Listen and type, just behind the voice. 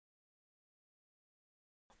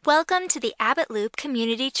Welcome to the Abbott Loop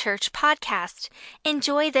Community Church podcast.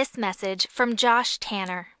 Enjoy this message from Josh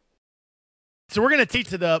Tanner. So we're going to teach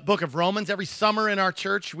the book of Romans. Every summer in our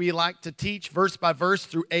church, we like to teach verse by verse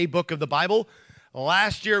through a book of the Bible.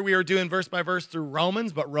 Last year, we were doing verse by verse through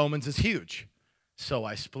Romans, but Romans is huge. So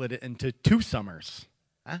I split it into 2 summers.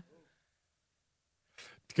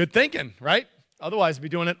 Good thinking, right? Otherwise, we'd be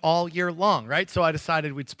doing it all year long, right? So I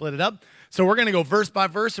decided we'd split it up. So we're going to go verse by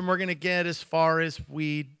verse, and we're going to get as far as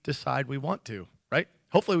we decide we want to, right?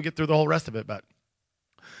 Hopefully we get through the whole rest of it, but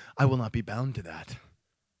I will not be bound to that.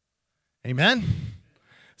 Amen?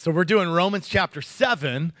 So we're doing Romans chapter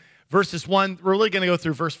 7, verses 1. We're really going to go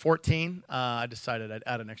through verse 14. I decided I'd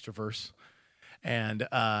add an extra verse. And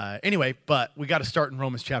anyway, but we got to start in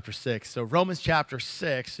Romans chapter 6. So Romans chapter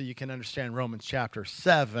 6, so you can understand Romans chapter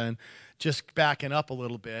 7, just backing up a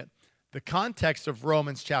little bit. The context of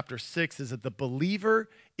Romans chapter 6 is that the believer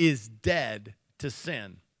is dead to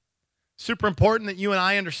sin. Super important that you and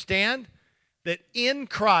I understand that in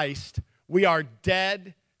Christ, we are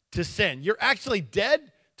dead to sin. You're actually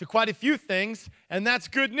dead to quite a few things, and that's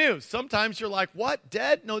good news. Sometimes you're like, what,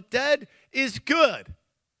 dead? No, dead is good.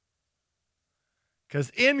 Because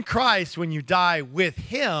in Christ, when you die with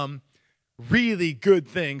him, really good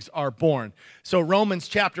things are born. So Romans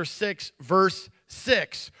chapter 6, verse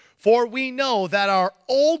 6. For we know that our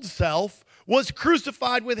old self was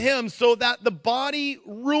crucified with him so that the body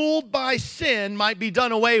ruled by sin might be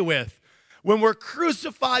done away with. When we're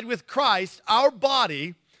crucified with Christ, our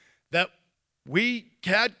body that we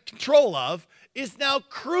had control of is now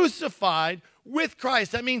crucified with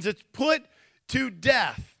Christ. That means it's put to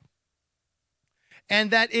death.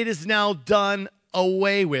 And that it is now done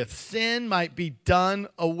away with. Sin might be done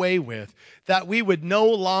away with. That we would no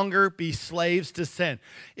longer be slaves to sin.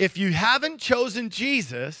 If you haven't chosen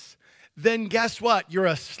Jesus, then guess what? You're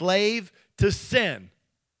a slave to sin.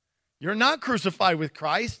 You're not crucified with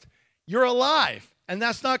Christ. You're alive. And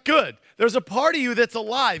that's not good. There's a part of you that's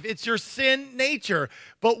alive. It's your sin nature.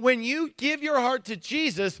 But when you give your heart to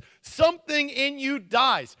Jesus, something in you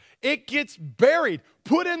dies. It gets buried,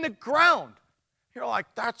 put in the ground. You're like,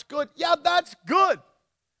 that's good. Yeah, that's good.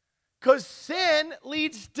 Because sin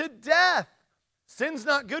leads to death. Sin's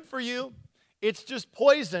not good for you. It's just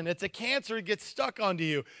poison. It's a cancer. It gets stuck onto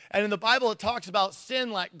you. And in the Bible, it talks about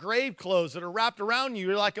sin like grave clothes that are wrapped around you.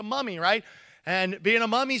 You're like a mummy, right? And being a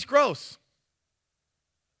mummy's gross.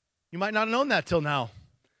 You might not have known that till now.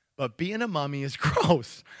 But being a mummy is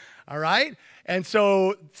gross. All right? And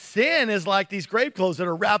so sin is like these grave clothes that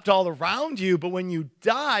are wrapped all around you. But when you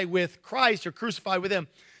die with Christ or crucified with him,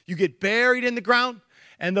 you get buried in the ground.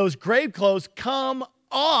 And those grave clothes come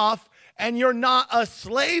off. And you're not a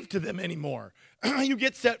slave to them anymore. You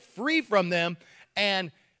get set free from them.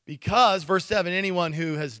 And because, verse 7, anyone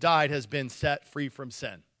who has died has been set free from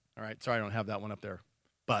sin. All right, sorry I don't have that one up there.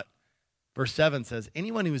 But verse 7 says,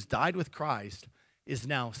 anyone who has died with Christ is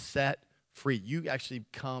now set free. You actually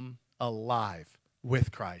come alive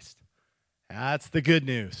with Christ. That's the good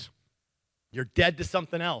news. You're dead to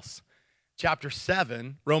something else. Chapter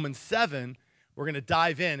 7, Romans 7, we're going to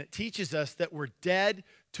dive in. It teaches us that we're dead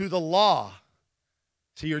to the law.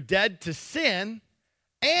 So you're dead to sin,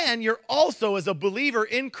 and you're also, as a believer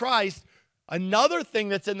in Christ, another thing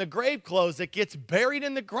that's in the grave clothes that gets buried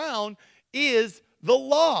in the ground is the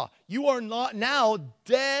law. You are not now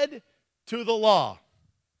dead to the law.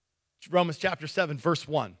 Romans chapter 7, verse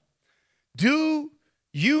 1. Do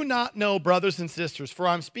you not know, brothers and sisters, for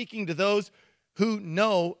I'm speaking to those who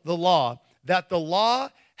know the law, that the law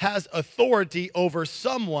has authority over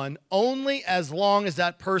someone only as long as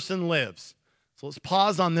that person lives. So let's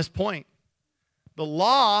pause on this point. The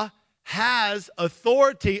law has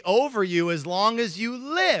authority over you as long as you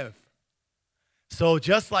live. So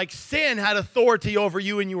just like sin had authority over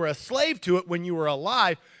you and you were a slave to it when you were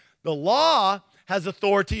alive, the law has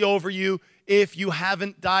authority over you if you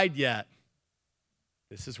haven't died yet.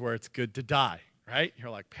 This is where it's good to die, right? You're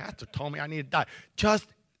like, Pastor told me I need to die. Just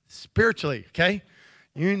spiritually, okay?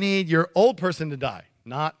 You need your old person to die,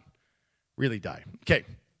 not really die. Okay,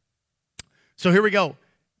 so here we go.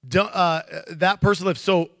 That person lives.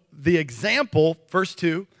 So the example, verse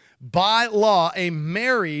 2, by law, a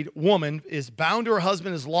married woman is bound to her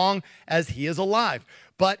husband as long as he is alive.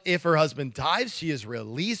 But if her husband dies, she is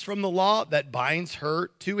released from the law that binds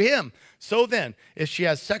her to him. So then, if she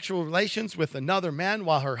has sexual relations with another man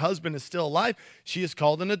while her husband is still alive, she is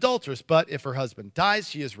called an adulteress. But if her husband dies,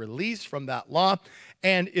 she is released from that law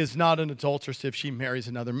and is not an adulteress if she marries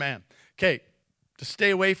another man. Okay, to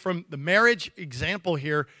stay away from the marriage example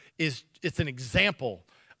here is it's an example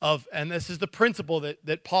of, and this is the principle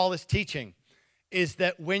that Paul is teaching, is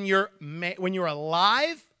that when you're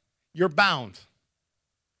alive you're bound.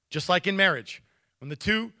 Just like in marriage. When the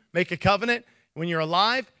two make a covenant, when you're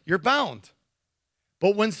alive, you're bound.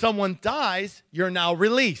 But when someone dies, you're now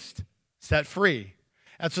released, set free.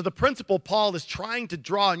 And so the principle Paul is trying to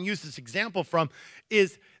draw and use this example from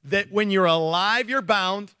is that when you're alive, you're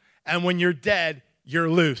bound, and when you're dead, you're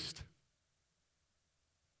loosed.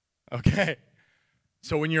 Okay?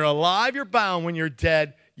 So when you're alive, you're bound. When you're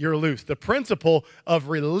dead, you're loose. The principle of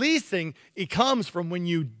releasing, it comes from when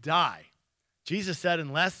you die. Jesus said,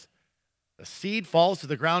 unless the seed falls to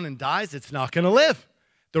the ground and dies, it's not going to live.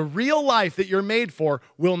 The real life that you're made for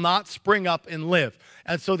will not spring up and live.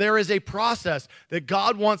 And so there is a process that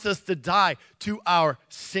God wants us to die to our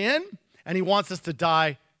sin, and he wants us to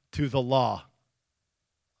die to the law.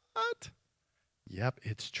 What? Yep,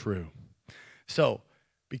 it's true. So,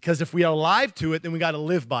 because if we are alive to it, then we got to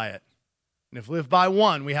live by it. And if live by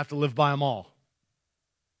one, we have to live by them all.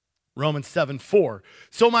 Romans 7:4.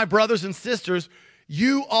 So my brothers and sisters,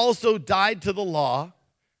 you also died to the law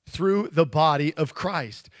through the body of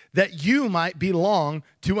Christ, that you might belong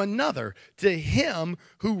to another, to him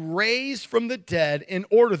who raised from the dead, in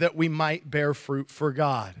order that we might bear fruit for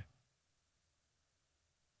God.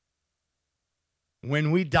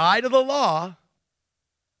 When we die to the law,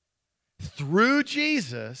 through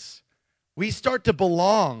Jesus, we start to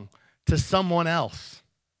belong to someone else.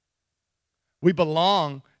 We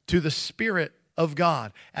belong to the Spirit of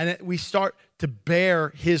God, and we start to bear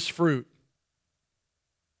his fruit.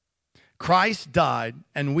 Christ died,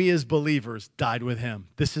 and we as believers died with him.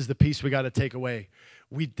 This is the piece we got to take away.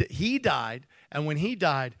 He died, and when he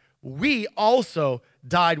died, we also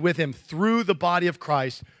died with him through the body of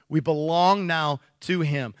Christ. We belong now to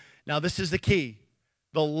him. Now, this is the key.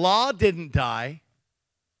 The law didn't die.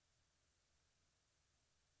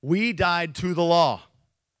 We died to the law.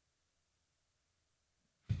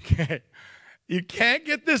 Okay. You can't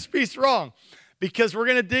get this piece wrong, because we're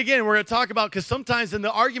going to dig in. We're going to talk about, because sometimes then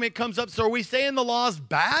the argument comes up, so are we saying the law is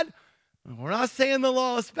bad? We're not saying the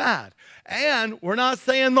law is bad. And we're not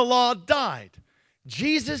saying the law died.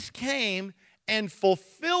 Jesus came and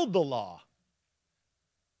fulfilled the law.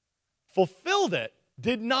 Fulfilled it.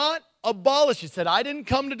 Did not abolish it. He said, I didn't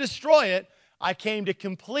come to destroy it. I came to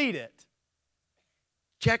complete it.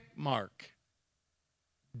 Check mark.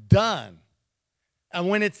 Done. And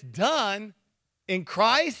when it's done in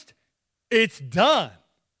Christ, it's done.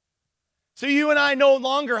 So you and I no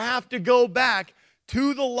longer have to go back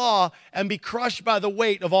to the law and be crushed by the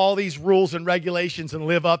weight of all these rules and regulations and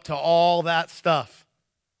live up to all that stuff.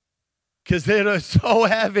 Because it is so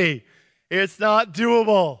heavy. It's not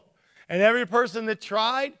doable. And every person that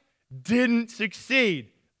tried didn't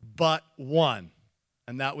succeed, but one.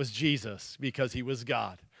 And that was Jesus, because he was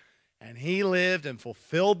God. And he lived and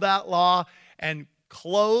fulfilled that law and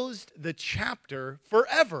closed the chapter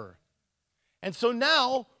forever. And so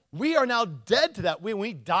now, we are now dead to that. When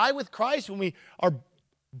we die with Christ, when we are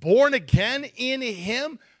born again in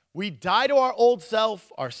him, we die to our old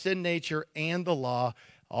self, our sin nature, and the law.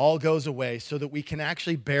 All goes away so that we can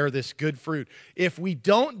actually bear this good fruit. If we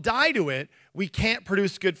don't die to it, we can't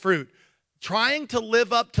produce good fruit. Trying to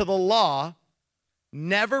live up to the law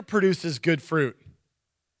never produces good fruit.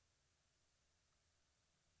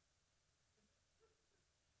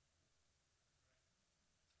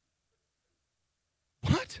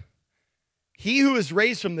 What? He who is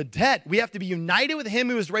raised from the dead, we have to be united with him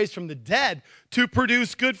who is raised from the dead to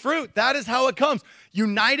produce good fruit. That is how it comes.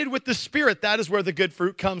 United with the Spirit, that is where the good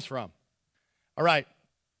fruit comes from. All right,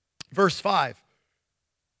 verse 5.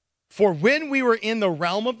 For when we were in the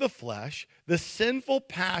realm of the flesh, the sinful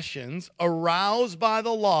passions aroused by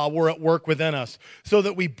the law were at work within us, so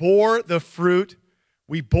that we bore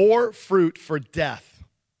fruit for death.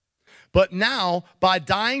 But now, by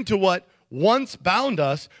dying to what once bound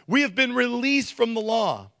us, we have been released from the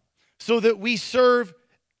law, so that we serve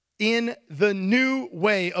in the new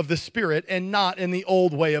way of the Spirit and not in the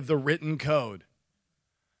old way of the written code.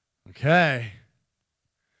 Okay.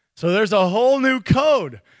 So there's a whole new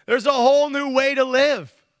code. There's a whole new way to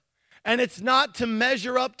live. And it's not to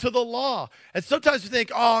measure up to the law. And sometimes we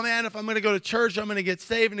think, oh man, if I'm going to go to church, I'm going to get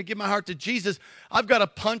saved and to give my heart to Jesus, I've got to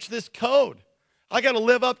punch this code. I got to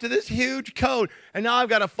live up to this huge code, and now I've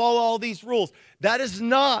got to follow all these rules. That is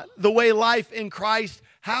not the way life in Christ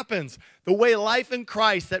happens. The way life in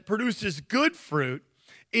Christ that produces good fruit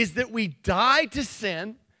is that we die to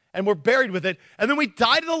sin, and we're buried with it, and then we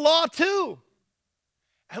die to the law too.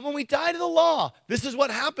 And when we die to the law, this is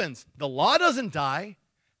what happens. The law doesn't die.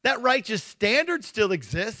 That righteous standard still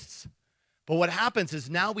exists. But what happens is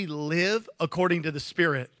now we live according to the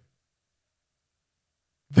Spirit.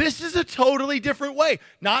 This is a totally different way,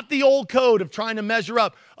 not the old code of trying to measure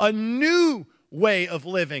up, a new way of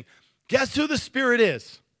living. Guess who the Spirit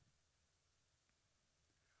is?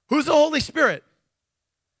 Who's the Holy Spirit?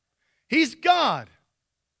 He's God.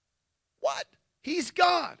 What? He's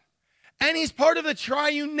God. And he's part of the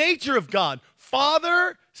triune nature of God.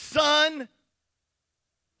 Father, Son,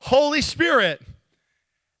 Holy Spirit.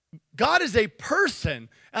 God is a person,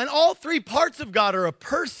 and all three parts of God are a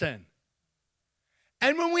person.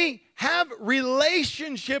 And when we have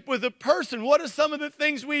relationship with a person, what are some of the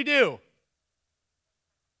things we do?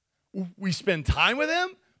 We spend time with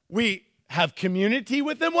him. We have community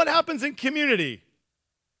with them. What happens in community?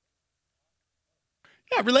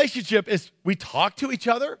 Yeah, relationship is we talk to each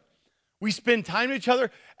other. We spend time with each other.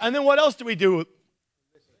 And then what else do we do?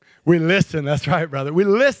 We listen. That's right, brother. We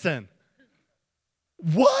listen.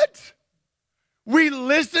 What? We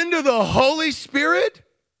listen to the Holy Spirit?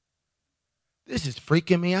 This is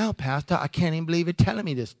freaking me out, Pastor. I can't even believe you're telling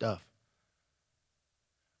me this stuff.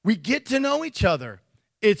 We get to know each other.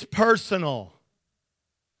 It's personal.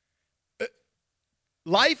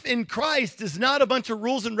 Life in Christ is not a bunch of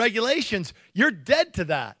rules and regulations. You're dead to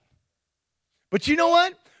that. But you know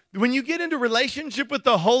what? When you get into relationship with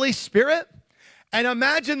the Holy Spirit, and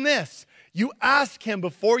imagine this, you ask him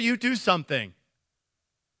before you do something,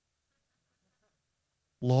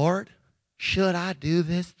 Lord, should I do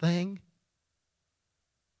this thing?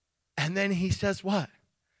 And then he says what?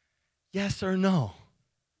 Yes or no.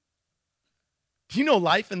 Do you know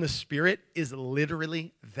life in the Spirit is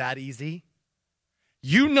literally that easy?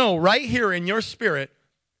 You know right here in your spirit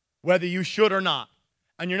whether you should or not.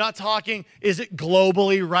 And you're not talking, is it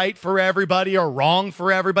globally right for everybody or wrong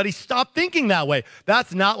for everybody? Stop thinking that way.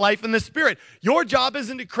 That's not life in the Spirit. Your job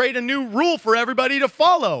isn't to create a new rule for everybody to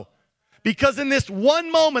follow. Because in this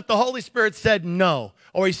one moment, the Holy Spirit said no,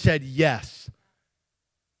 or he said yes.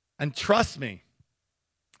 And trust me,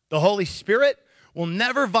 the Holy Spirit will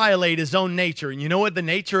never violate his own nature. And you know what the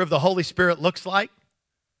nature of the Holy Spirit looks like?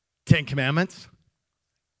 10 Commandments.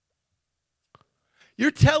 You're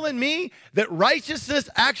telling me that righteousness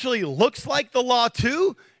actually looks like the law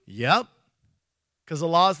too? Yep. Because the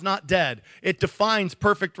law is not dead. It defines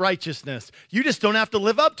perfect righteousness. You just don't have to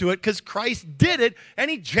live up to it because Christ did it and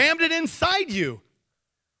he jammed it inside you.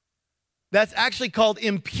 That's actually called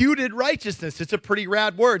imputed righteousness. It's a pretty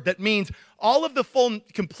rad word that means all of the full,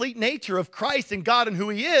 complete nature of Christ and God and who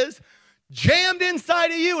he is jammed inside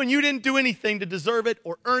of you, and you didn't do anything to deserve it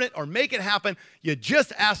or earn it or make it happen. You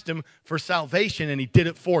just asked him for salvation, and he did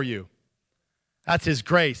it for you. That's his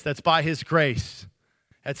grace. That's by his grace.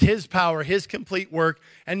 That's his power, his complete work.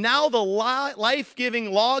 And now the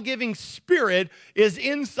life-giving, law-giving Spirit is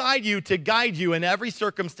inside you to guide you in every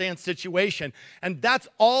circumstance, situation. And that's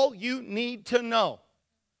all you need to know.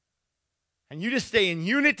 And you just stay in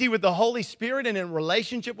unity with the Holy Spirit and in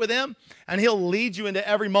relationship with him, and he'll lead you into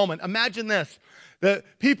every moment. Imagine this. The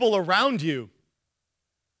people around you,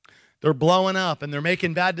 they're blowing up, and they're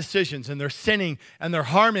making bad decisions, and they're sinning, and they're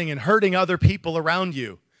harming and hurting other people around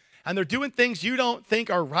you. And they're doing things you don't think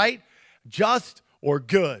are right, just, or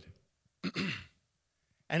good.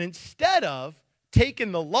 And instead of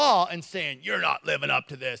taking the law and saying, you're not living up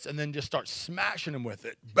to this, and then just start smashing them with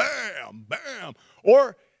it, bam, bam,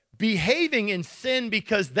 or behaving in sin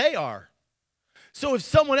because they are. So if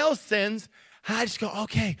someone else sins, I just go,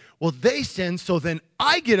 okay, well, they sin, so then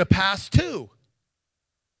I get a pass too.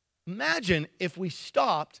 Imagine if we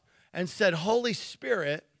stopped and said, Holy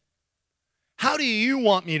Spirit, how do you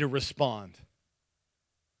want me to respond?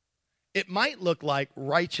 It might look like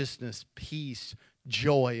righteousness, peace,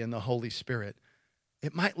 joy in the Holy Spirit.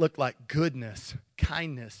 It might look like goodness,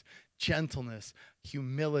 kindness, gentleness,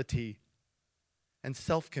 humility, and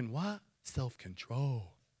self-control.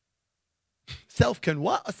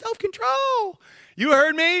 Self-control. You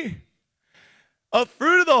heard me? A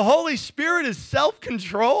fruit of the Holy Spirit is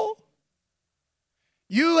self-control.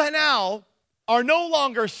 You now are no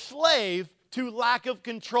longer slave to lack of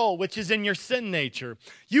control, which is in your sin nature.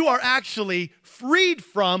 You are actually freed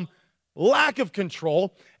from lack of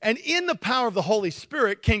control, and in the power of the Holy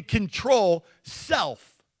Spirit can control self.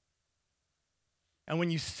 And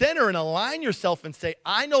when you center and align yourself and say,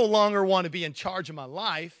 I no longer want to be in charge of my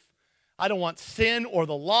life, I don't want sin or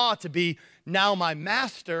the law to be now my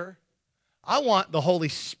master, I want the Holy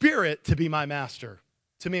Spirit to be my master,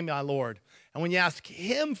 to be my Lord. And when you ask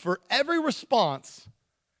him for every response,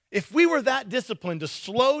 if we were that disciplined to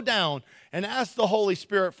slow down and ask the Holy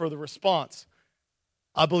Spirit for the response,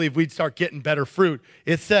 I believe we'd start getting better fruit.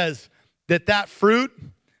 It says that fruit,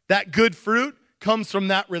 that good fruit, comes from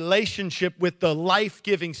that relationship with the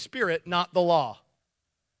life-giving Spirit, not the law.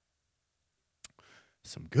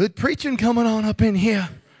 Some good preaching coming on up in here.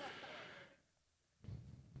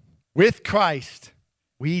 With Christ,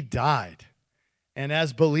 we died. And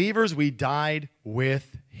as believers, we died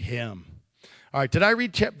with him. All right, did I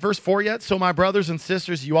read verse 4 yet? So my brothers and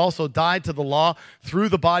sisters, you also died to the law through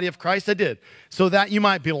the body of Christ. I did. So that you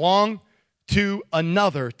might belong to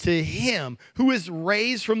another, to him who is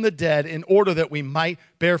raised from the dead in order that we might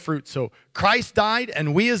bear fruit. So Christ died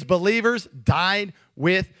and we as believers died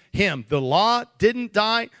with him. The law didn't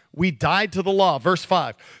die. We died to the law. Verse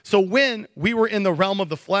 5. So when we were in the realm of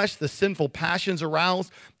the flesh, the sinful passions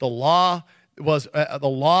aroused, the law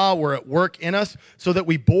were at work in us so that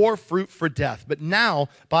we bore fruit for death. But now,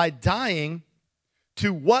 by dying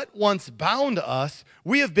to what once bound us,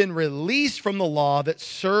 we have been released from the law that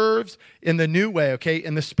serves in the new way, okay,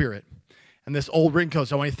 in the Spirit. And this old written code.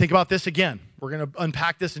 So I want you to think about this again. We're going to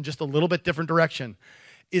unpack this in just a little bit different direction.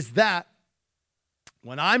 Is that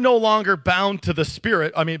when I'm no longer bound to the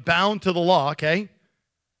Spirit, bound to the law, okay,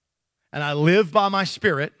 and I live by my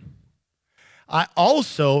Spirit, I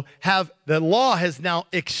also have, the law has now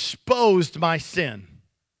exposed my sin.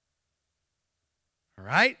 All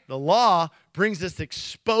right? The law brings this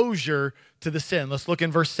exposure to the sin. Let's look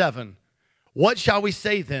in verse 7. What shall we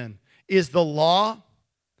say then? Is the law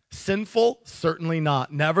sinful? Certainly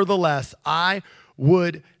not. Nevertheless, I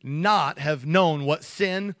would not have known what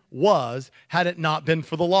sin was had it not been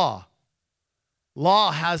for the law. The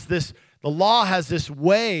law has this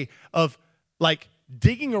way of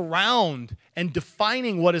digging around and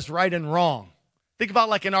defining what is right and wrong. Think about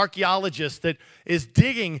like an archaeologist that is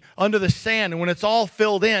digging under the sand, and when it's all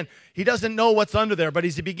filled in, he doesn't know what's under there, but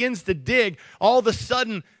as he begins to dig, all of a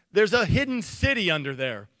sudden, there's a hidden city under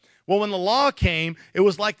there. Well, when the law came, it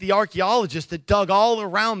was like the archaeologist that dug all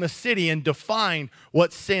around the city and defined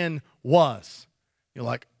what sin was. You're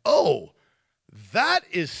like, oh, that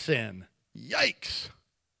is sin. Yikes.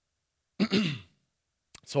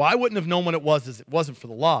 So I wouldn't have known what it was as it wasn't for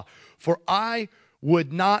the law. For I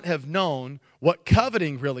would not have known what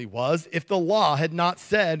coveting really was if the law had not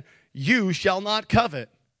said, you shall not covet.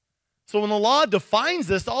 So when the law defines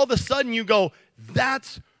this, all of a sudden you go,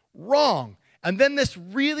 that's wrong. And then this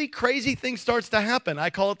really crazy thing starts to happen. I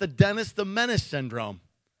call it the Dennis the Menace syndrome.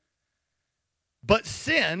 But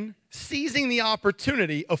sin, seizing the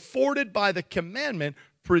opportunity afforded by the commandment,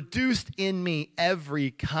 produced in me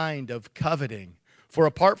every kind of coveting. For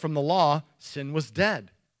apart from the law, sin was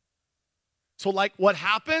dead. So what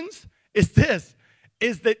happens is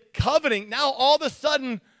that coveting, now all of a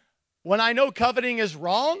sudden, when I know coveting is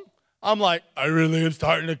wrong, I'm like, I really am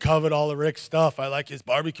starting to covet all of Rick's stuff. I like his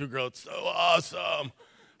barbecue grill. It's so awesome.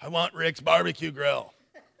 I want Rick's barbecue grill.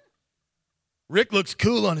 Rick looks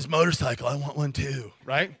cool on his motorcycle. I want one too,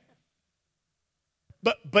 right?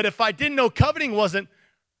 But if I didn't know coveting was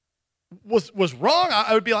wrong,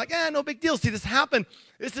 I would be like, no big deal. See, this happened.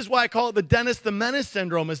 This is why I call it the Dennis the Menace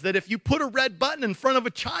syndrome, is that if you put a red button in front of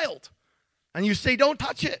a child and you say, don't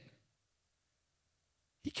touch it,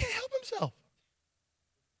 he can't help himself.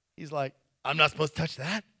 He's like, I'm not supposed to touch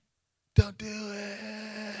that. Don't do it.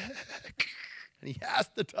 And he has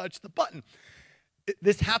to touch the button.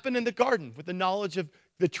 This happened in the garden with the knowledge of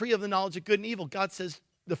the tree of the knowledge of good and evil. God says,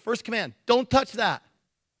 the first command, don't touch that.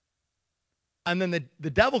 And then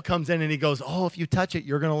the devil comes in and he goes, oh, if you touch it,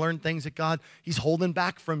 you're going to learn things that he's holding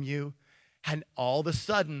back from you. And all of a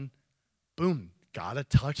sudden, boom, got to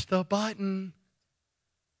touch the button.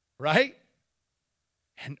 Right?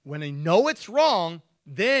 And when they know it's wrong,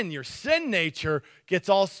 then your sin nature gets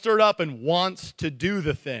all stirred up and wants to do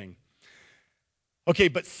the thing. Okay,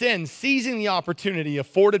 but sin, seizing the opportunity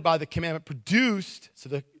afforded by the commandment,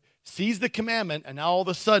 seized the commandment, and now all of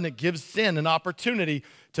a sudden it gives sin an opportunity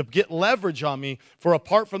to get leverage on me. For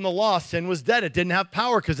apart from the law, sin was dead. It didn't have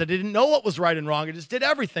power because I didn't know what was right and wrong. It just did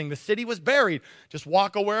everything. The city was buried. Just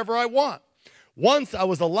walk wherever I want. Once I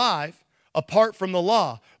was alive apart from the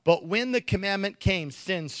law, but when the commandment came,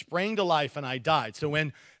 sin sprang to life and I died. So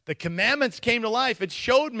when the commandments came to life, it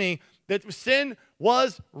showed me that sin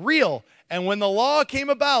was real. And when the law came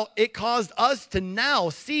about, it caused us to now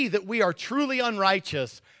see that we are truly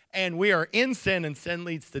unrighteous and we are in sin, and sin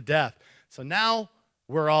leads to death. So now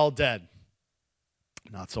we're all dead.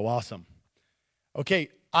 Not so awesome. Okay,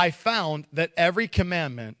 I found that every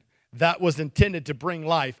commandment that was intended to bring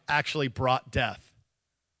life actually brought death.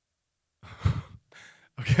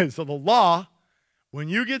 Okay, so the law, when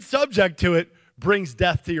you get subject to it, brings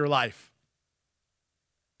death to your life.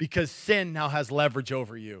 Because sin now has leverage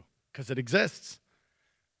over you, because it exists.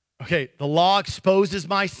 Okay, the law exposes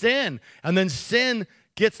my sin, and then sin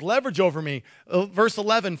gets leverage over me. Verse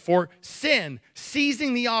 11, for sin,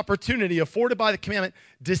 seizing the opportunity afforded by the commandment,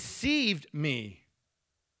 deceived me.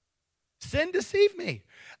 Sin deceived me.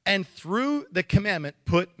 And through the commandment,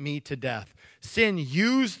 put me to death. Sin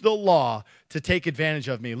used the law to take advantage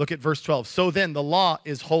of me. Look at verse 12. So then the law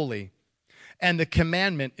is holy, and the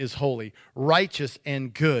commandment is holy, righteous,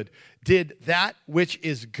 and good. Did that which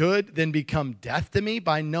is good then become death to me?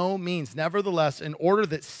 By no means. Nevertheless, in order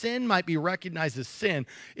that sin might be recognized as sin,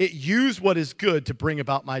 it used what is good to bring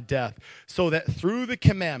about my death, so that through the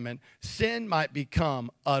commandment, sin might become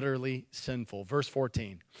utterly sinful. Verse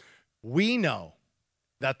 14. We know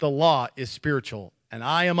that the law is spiritual, and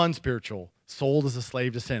I am unspiritual, sold as a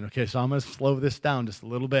slave to sin. Okay, so I'm going to slow this down just a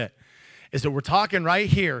little bit. Is that we're talking right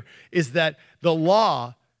here is that the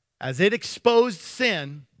law, as it exposed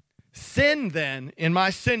sin then, in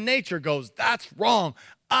my sin nature goes, that's wrong.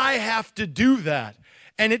 I have to do that.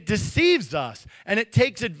 And it deceives us, and it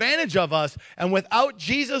takes advantage of us. And without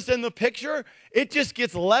Jesus in the picture, it just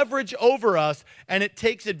gets leverage over us, and it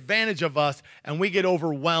takes advantage of us, and we get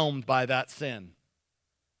overwhelmed by that sin.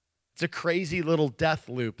 It's a crazy little death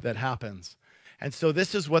loop that happens. And so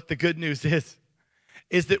this is what the good news is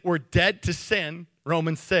that we're dead to sin,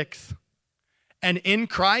 Romans 6. And in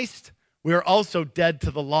Christ, we are also dead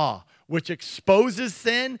to the law, which exposes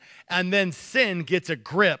sin, and then sin gets a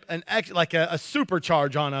grip, like a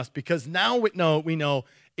supercharge on us, because now we know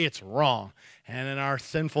it's wrong. And in our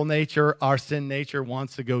sinful nature, our sin nature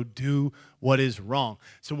wants to go do what is wrong.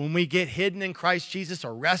 So when we get hidden in Christ Jesus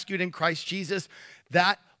or rescued in Christ Jesus,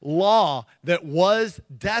 that law that was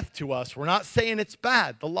death to us, we're not saying it's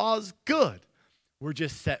bad. The law is good. We're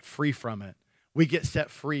just set free from it. We get set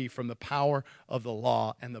free from the power of the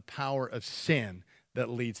law and the power of sin that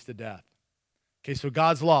leads to death. Okay, so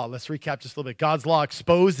God's law, let's recap just a little bit. God's law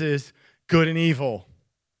exposes good and evil.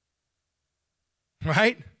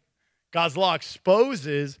 Right? God's law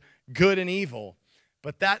exposes good and evil.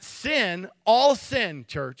 But that sin, all sin,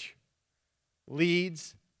 church,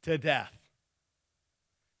 leads to death.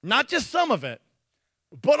 Not just some of it,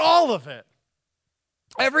 but all of it.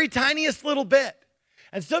 Every tiniest little bit.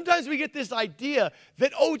 And sometimes we get this idea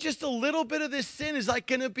that, just a little bit of this sin is like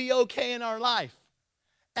going to be okay in our life.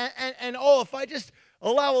 And if I just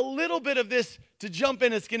allow a little bit of this to jump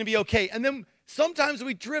in, it's going to be okay. And then sometimes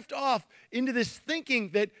we drift off into this thinking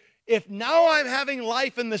that if now I'm having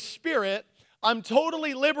life in the Spirit, I'm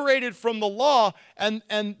totally liberated from the law, and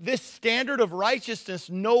this standard of righteousness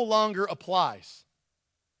no longer applies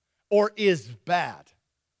or is bad.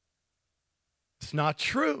 It's not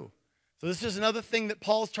true. So this is another thing that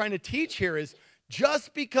Paul's trying to teach here is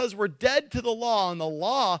just because we're dead to the law and the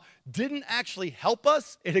law didn't actually help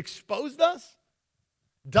us, it exposed us,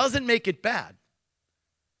 doesn't make it bad.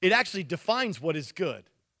 It actually defines what is good.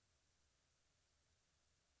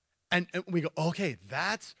 And we go, okay,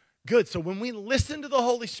 that's good. So when we listen to the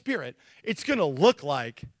Holy Spirit, it's going to look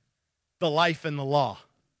like the life in the law.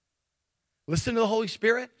 Listen to the Holy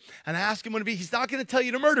Spirit and ask him what to be. He's not going to tell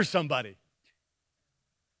you to murder somebody.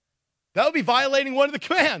 That would be violating one of the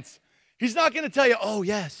commands. He's not going to tell you,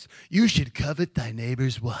 yes, you should covet thy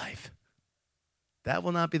neighbor's wife. That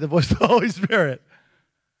will not be the voice of the Holy Spirit.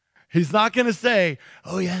 He's not going to say,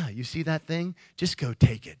 you see that thing? Just go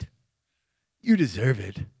take it. You deserve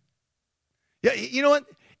it. Yeah, you know what?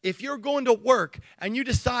 If you're going to work and you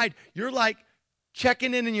decide you're like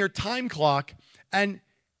checking in your time clock and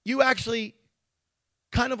you actually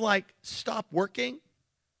kind of like stop working,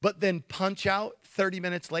 but then punch out 30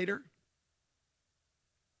 minutes later,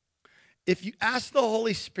 if you ask the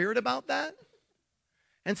Holy Spirit about that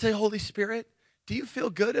and say, Holy Spirit, do you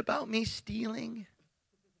feel good about me stealing?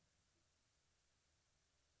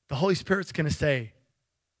 The Holy Spirit's going to say,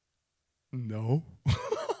 no.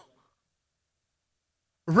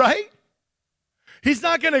 Right? He's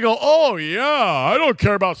not going to go, I don't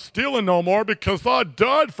care about stealing no more because I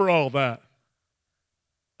died for all that.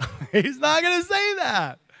 He's not going to say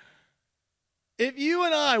that. If you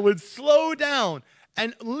and I would slow down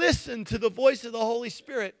and listen to the voice of the Holy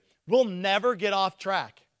Spirit, we'll never get off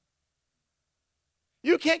track.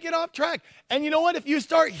 You can't get off track. And you know what? If you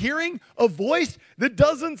start hearing a voice that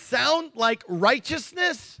doesn't sound like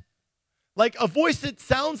righteousness, like a voice that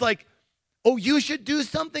sounds like, you should do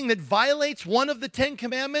something that violates one of the 10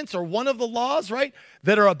 commandments or one of the laws, right?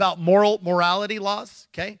 That are about morality laws,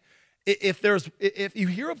 okay? If you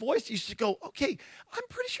hear a voice, you should go, okay, I'm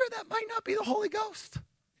pretty sure that might not be the Holy Ghost.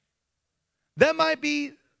 That might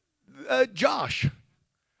be Josh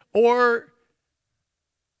or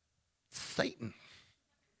Satan.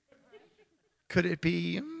 Could it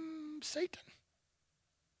be Satan?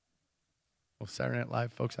 Saturday Night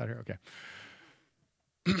Live folks out here?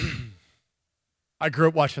 Okay. I grew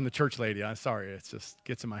up watching The Church Lady. I'm sorry, it just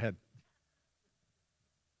gets in my head.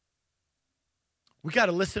 We got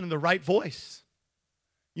to listen to the right voice.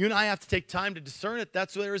 You and I have to take time to discern it.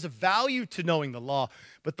 That's why there is a value to knowing the law.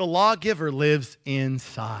 But the lawgiver lives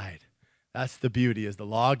inside. That's the beauty, is the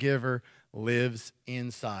lawgiver lives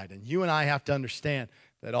inside. And you and I have to understand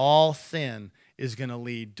that all sin is going to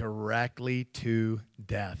lead directly to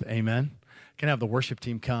death. Amen? Can I have the worship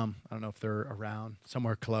team come? I don't know if they're around,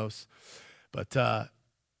 somewhere close. But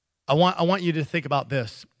I want you to think about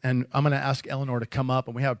this. And I'm going to ask Eleanor to come up,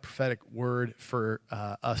 and we have a prophetic word for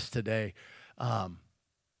us today.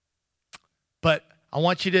 But I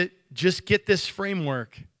want you to just get this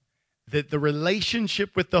framework that the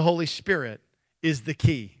relationship with the Holy Spirit is the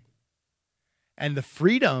key. And the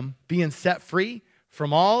freedom, being set free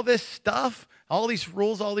from all this stuff, all these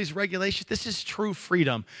rules, all these regulations, this is true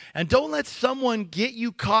freedom. And don't let someone get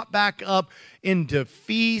you caught back up into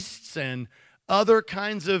feasts and other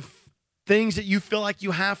kinds of things that you feel like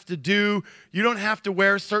you have to do. You don't have to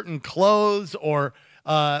wear certain clothes or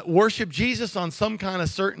worship Jesus on some kind of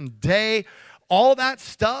certain day. All that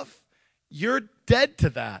stuff, you're dead to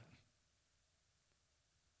that.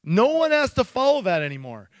 No one has to follow that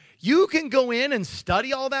anymore. You can go in and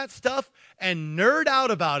study all that stuff and nerd out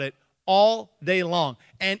about it all day long.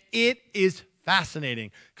 And it is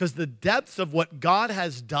fascinating because the depths of what God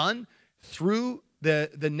has done through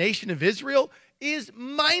the nation of Israel is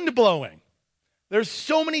mind-blowing. There's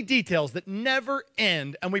so many details that never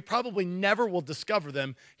end, and we probably never will discover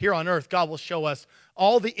them here on earth. God will show us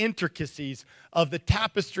all the intricacies of the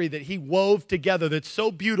tapestry that he wove together that's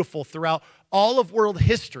so beautiful throughout all of world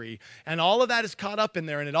history, and all of that is caught up in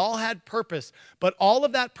there, and it all had purpose, but all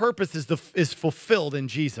of that purpose is fulfilled in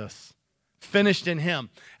Jesus, finished in him.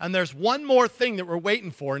 And there's one more thing that we're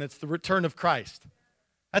waiting for, and it's the return of Christ.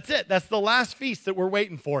 That's it. That's the last feast that we're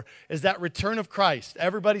waiting for, is that return of Christ.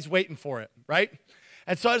 Everybody's waiting for it, right?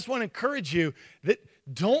 And so I just want to encourage you that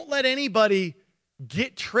don't let anybody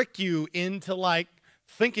trick you into like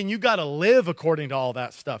thinking you got to live according to all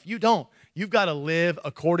that stuff. You don't. You've got to live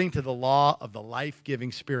according to the law of the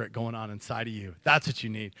life-giving Spirit going on inside of you. That's what you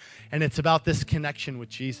need. And it's about this connection with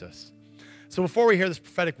Jesus. So before we hear this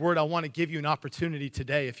prophetic word, I want to give you an opportunity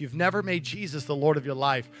today. If you've never made Jesus the Lord of your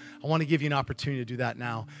life, I want to give you an opportunity to do that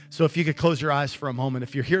now. So if you could close your eyes for a moment.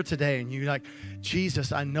 If you're here today and you're like,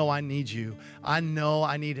 Jesus, I know I need you. I know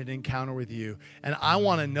I need an encounter with you. And I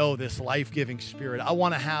want to know this life-giving Spirit. I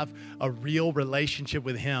want to have a real relationship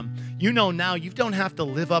with him. You know now you don't have to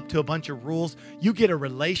live up to a bunch of rules. You get a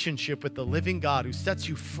relationship with the living God who sets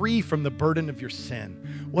you free from the burden of your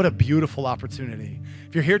sin. What a beautiful opportunity.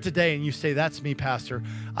 If you're here today and you say, that's me, Pastor,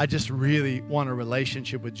 I just really want a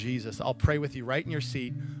relationship with Jesus, I'll pray with you right in your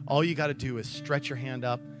seat. All you got to do is stretch your hand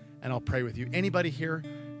up and I'll pray with you. Anybody here?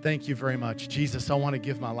 Thank you very much. Jesus, I want to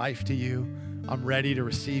give my life to you. I'm ready to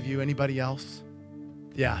receive you. Anybody else?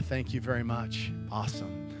 Yeah, thank you very much.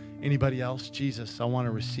 Awesome. Anybody else? Jesus, I want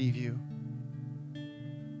to receive you.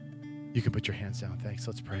 You can put your hands down. Thanks.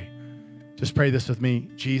 Let's pray. Just pray this with me.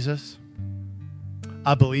 Jesus,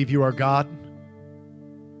 I believe you are God.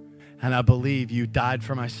 And I believe you died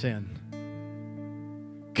for my sin.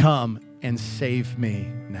 Come and save me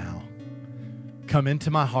now. Come into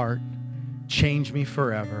my heart. Change me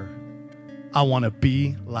forever. I want to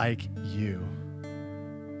be like you.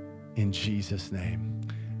 In Jesus' name,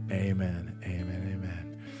 amen, amen,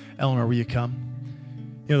 amen. Eleanor, will you come?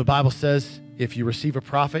 You know, the Bible says if you receive a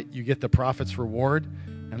prophet, you get the prophet's reward.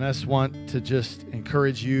 And I just want to just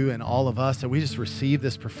encourage you and all of us that we just receive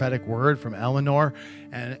this prophetic word from Eleanor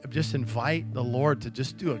and just invite the Lord to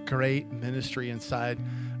just do a great ministry inside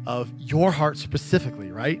of your heart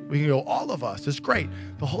specifically, right? We can go, all of us. It's great.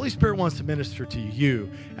 The Holy Spirit wants to minister to you,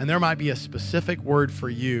 and there might be a specific word for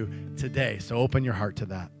you today. So open your heart to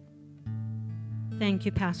that. Thank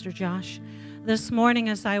you, Pastor Josh. This morning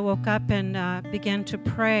as I woke up and began to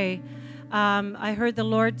pray, I heard the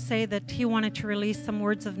Lord say that he wanted to release some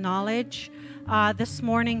words of knowledge this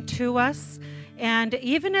morning to us. And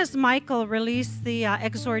even as Michael released the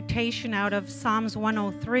exhortation out of Psalms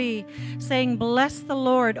 103, saying, bless the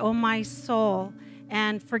Lord, O my soul,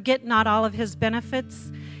 and forget not all of his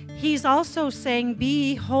benefits, he's also saying,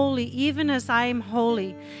 be holy, even as I am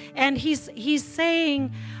holy. And he's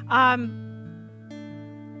saying,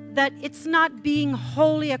 that it's not being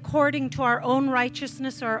holy according to our own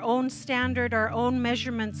righteousness, our own standard, our own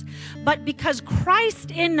measurements, but because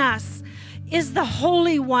Christ in us is the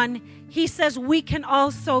Holy One, he says we can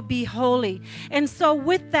also be holy. And so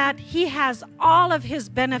with that, he has all of his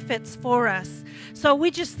benefits for us. So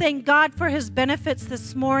we just thank God for his benefits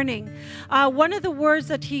this morning. One of the words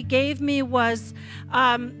that he gave me was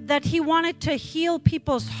that he wanted to heal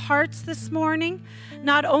people's hearts this morning.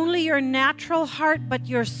 Not only your natural heart, but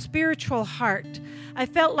your spiritual heart. I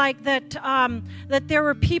felt like that there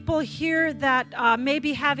were people here that may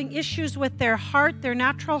be having issues with their heart, their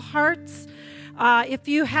natural hearts. If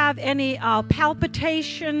you have any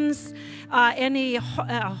palpitations, any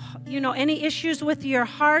issues with your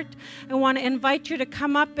heart, I want to invite you to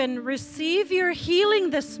come up and receive your healing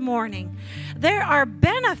this morning. There are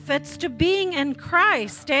benefits to being in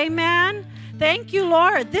Christ. Amen. Thank you,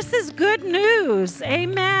 Lord. This is good news.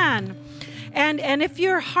 Amen. And if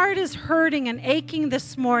your heart is hurting and aching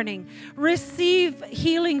this morning, receive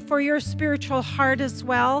healing for your spiritual heart as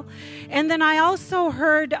well. And then I also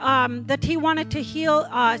heard that he wanted to heal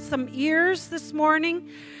some ears this morning.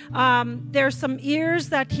 There's some ears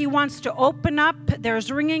that he wants to open up.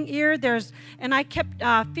 There's ringing ear. And I kept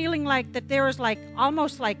feeling like that there was like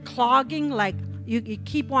almost like clogging, like you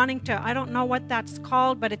keep wanting to, I don't know what that's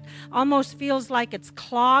called, but it almost feels like it's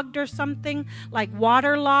clogged or something, like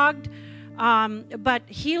waterlogged. But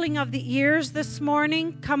healing of the ears this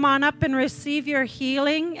morning, come on up and receive your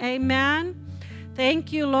healing. Amen.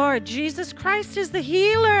 Thank you, Lord. Jesus Christ is the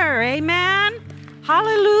healer. Amen.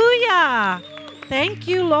 Hallelujah. Thank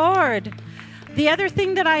you, Lord. The other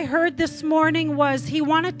thing that I heard this morning was he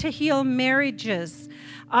wanted to heal marriages.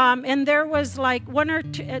 And there was like one or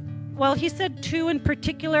two, well, he said two in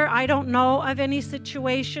particular. I don't know of any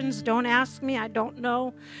situations. Don't ask me. I don't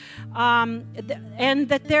know. And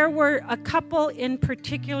that there were a couple in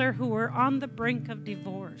particular who were on the brink of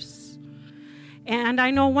divorce. And I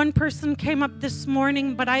know one person came up this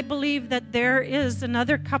morning, but I believe that there is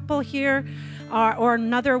another couple here or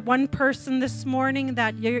another one person this morning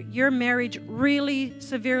that your marriage really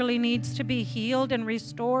severely needs to be healed and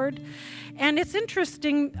restored. And it's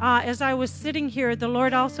interesting, as I was sitting here, the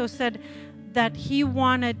Lord also said that he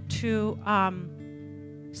wanted to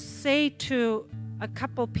say to a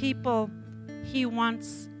couple people, he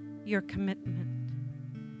wants your commitment.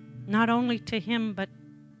 Not only to him, but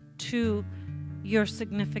to your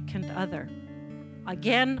significant other.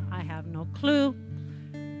 Again, I have no clue.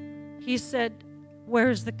 He said,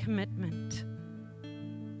 where's the commitment?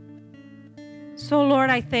 So, Lord,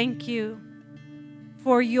 I thank you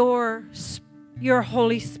for your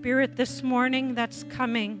Holy Spirit this morning that's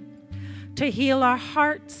coming to heal our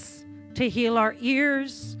hearts, to heal our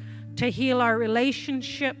ears, to heal our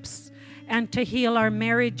relationships, and to heal our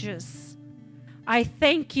marriages. I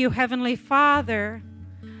thank you, Heavenly Father,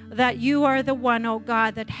 that you are the one, oh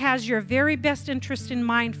God, that has your very best interest in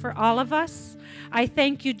mind for all of us. I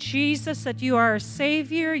thank you, Jesus, that you are our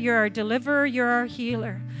Savior, you're our deliverer, you're our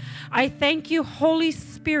healer. I thank you, Holy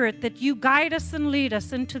Spirit, that you guide us and lead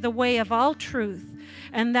us into the way of all truth,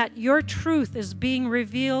 and that your truth is being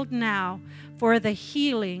revealed now for the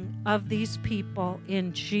healing of these people.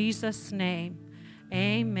 In Jesus' name,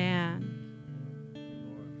 amen.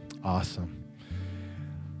 Awesome.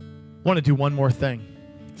 I want to do one more thing.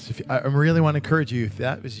 So I really want to encourage you, if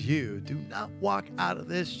that was you, do not walk out of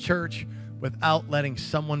this church without letting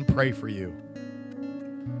someone pray for you.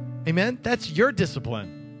 Amen? That's your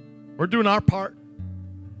discipline. We're doing our part,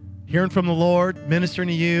 hearing from the Lord, ministering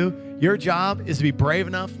to you. Your job is to be brave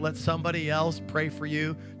enough, let somebody else pray for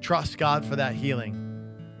you. Trust God for that healing.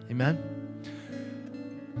 Amen?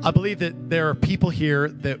 I believe that there are people here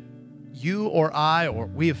that you or I or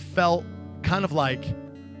we have felt kind of like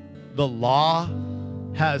the law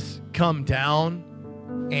has come down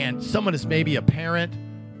and someone is maybe a parent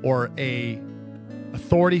or a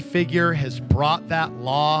authority figure has brought that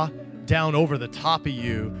law down over the top of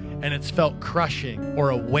you, and it's felt crushing, or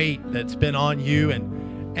a weight that's been on you,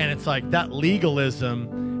 and it's like that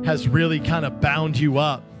legalism has really kind of bound you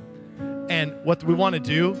up. And what we want to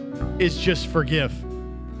do is just forgive.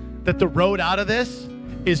 That the road out of this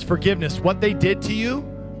is forgiveness. What they did to you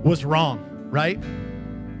was wrong, right?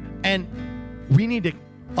 And we need to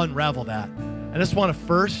unravel that. I just want to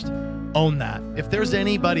first own that. If there's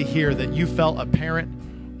anybody here that you felt a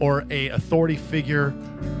parent or a authority figure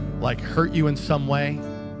like hurt you in some way,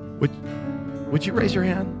 would you raise your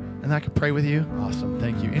hand and I could pray with you? Awesome.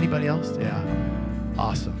 Thank you. Anybody else? Yeah.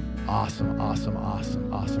 Awesome.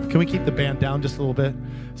 Can we keep the band down just a little bit?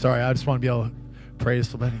 Sorry, I just want to be able to pray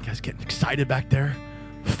just a little bit. You guys getting excited back there?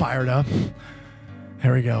 Fired up?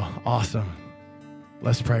 Here we go. Awesome.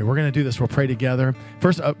 Let's pray. We're going to do this. We'll pray together.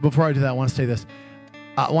 First, before I do that, I want to say this.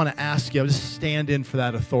 I want to ask you, I'll just stand in for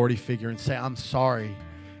that authority figure and say, I'm sorry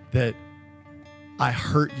that I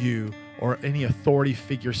hurt you or any authority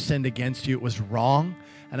figure sinned against you. It was wrong,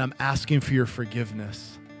 and I'm asking for your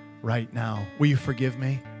forgiveness right now. Will you forgive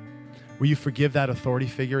me? Will you forgive that authority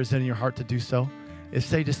figure? Is it in your heart to do so?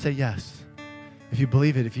 Just say yes. If you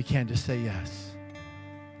believe it, if you can, just say yes.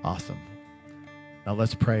 Awesome. Now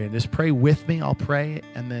let's pray. And just pray with me. I'll pray,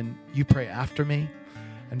 and then you pray after me.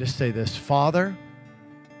 And just say this. Father,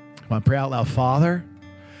 come on, pray out loud. Father,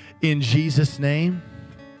 in Jesus' name,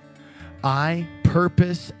 I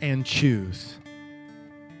purpose and choose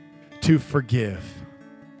to forgive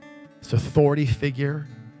this authority figure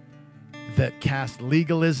that cast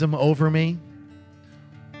legalism over me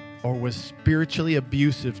or was spiritually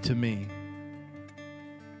abusive to me.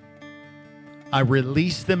 I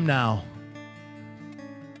release them now.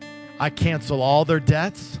 I cancel all their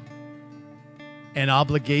debts and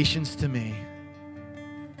obligations to me.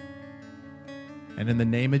 And in the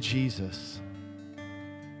name of Jesus,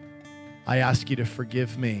 I ask you to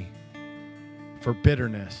forgive me for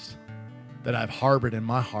bitterness that I've harbored in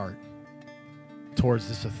my heart towards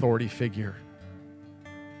this authority figure.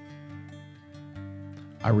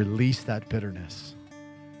 I release that bitterness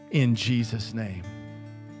in Jesus' name.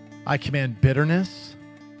 I command bitterness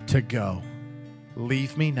to go.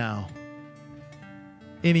 Leave me now.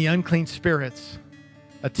 Any unclean spirits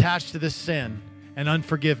attached to this sin and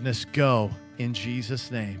unforgiveness, go in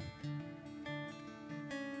Jesus' name.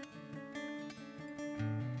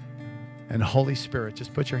 And Holy Spirit,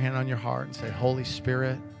 just put your hand on your heart and say, Holy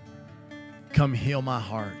Spirit, come heal my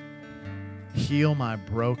heart. Heal my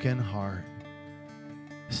broken heart.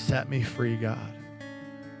 Set me free, God.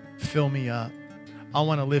 Fill me up. I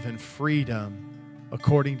want to live in freedom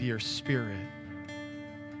according to your Spirit.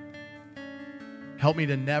 Help me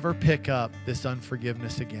to never pick up this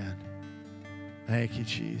unforgiveness again. Thank you,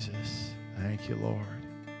 Jesus. Thank you, Lord.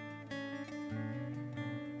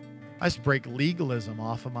 I just break legalism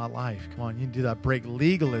off of my life. Come on, you can do that. Break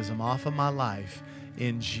legalism off of my life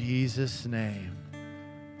in Jesus' name.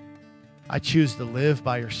 I choose to live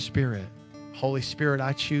by your Spirit. Holy Spirit,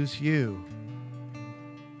 I choose you.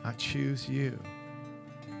 I choose you.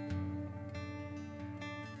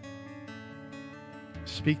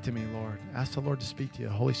 Speak to me, Lord. Ask the Lord to speak to you.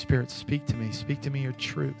 Holy Spirit, speak to me. Speak to me your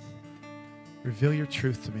truth. Reveal your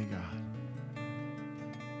truth to me, God.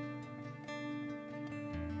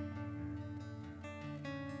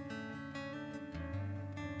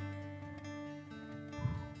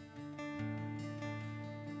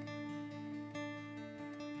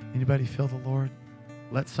 Anybody feel the Lord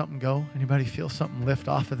let something go? Anybody feel something lift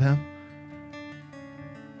off of them?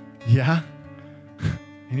 Yeah?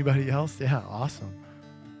 Anybody else? Yeah, awesome.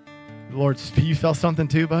 Lord, you felt something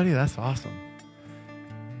too, buddy? That's awesome.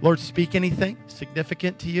 Lord, speak anything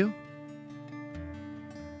significant to you?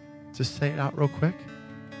 Just say it out real quick.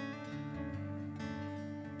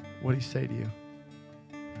 What did he say to you?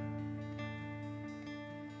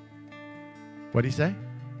 What did he say?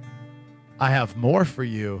 I have more for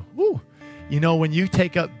you. Woo. You know, when you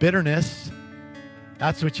take up bitterness,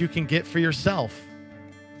 that's what you can get for yourself.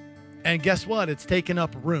 And guess what? It's taking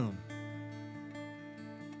up room.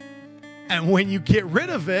 And when you get rid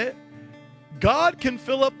of it, God can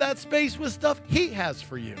fill up that space with stuff he has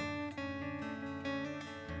for you.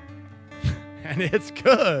 And it's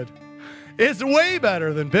good. It's way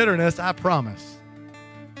better than bitterness, I promise.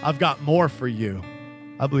 I've got more for you.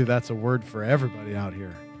 I believe that's a word for everybody out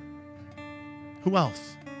here. Who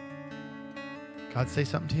else? God say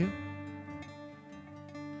something to you?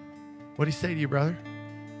 What did he say to you, brother?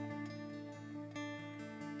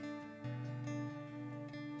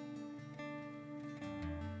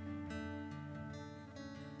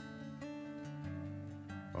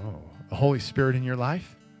 Oh, the Holy Spirit in your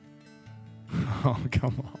life? Oh,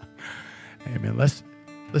 come on. Amen. Let's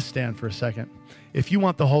stand for a second. If you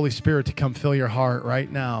want the Holy Spirit to come fill your heart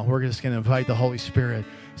right now, we're just going to invite the Holy Spirit.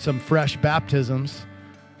 Some fresh baptisms.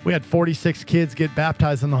 We had 46 kids get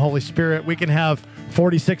baptized in the Holy Spirit. We can have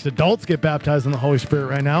 46 adults get baptized in the Holy Spirit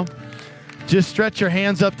right now. Just stretch your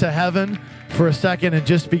hands up to heaven for a second and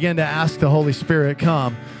just begin to ask the Holy Spirit,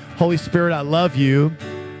 come. Holy Spirit, I love you.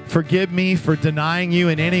 Forgive me for denying you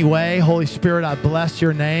in any way. Holy Spirit, I bless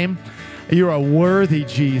your name. You are worthy,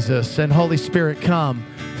 Jesus. And Holy Spirit, come.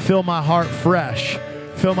 Fill my heart fresh.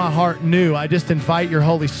 Fill my heart new. I just invite your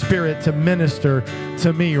Holy Spirit to minister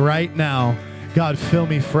to me right now. God, fill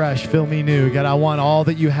me fresh. Fill me new. God, I want all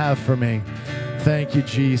that you have for me. Thank you,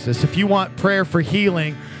 Jesus. If you want prayer for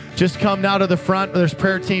healing, just come now to the front. There's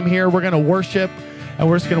prayer team here. We're going to worship, and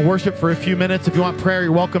we're just going to worship for a few minutes. If you want prayer,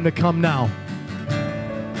 you're welcome to come now.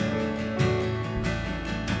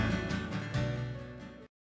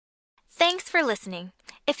 Thanks for listening.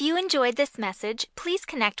 If you enjoyed this message, please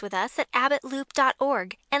connect with us at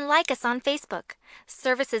abbottloop.org and like us on Facebook.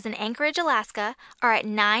 Services in Anchorage, Alaska are at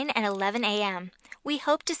 9 and 11 a.m. We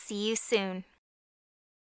hope to see you soon.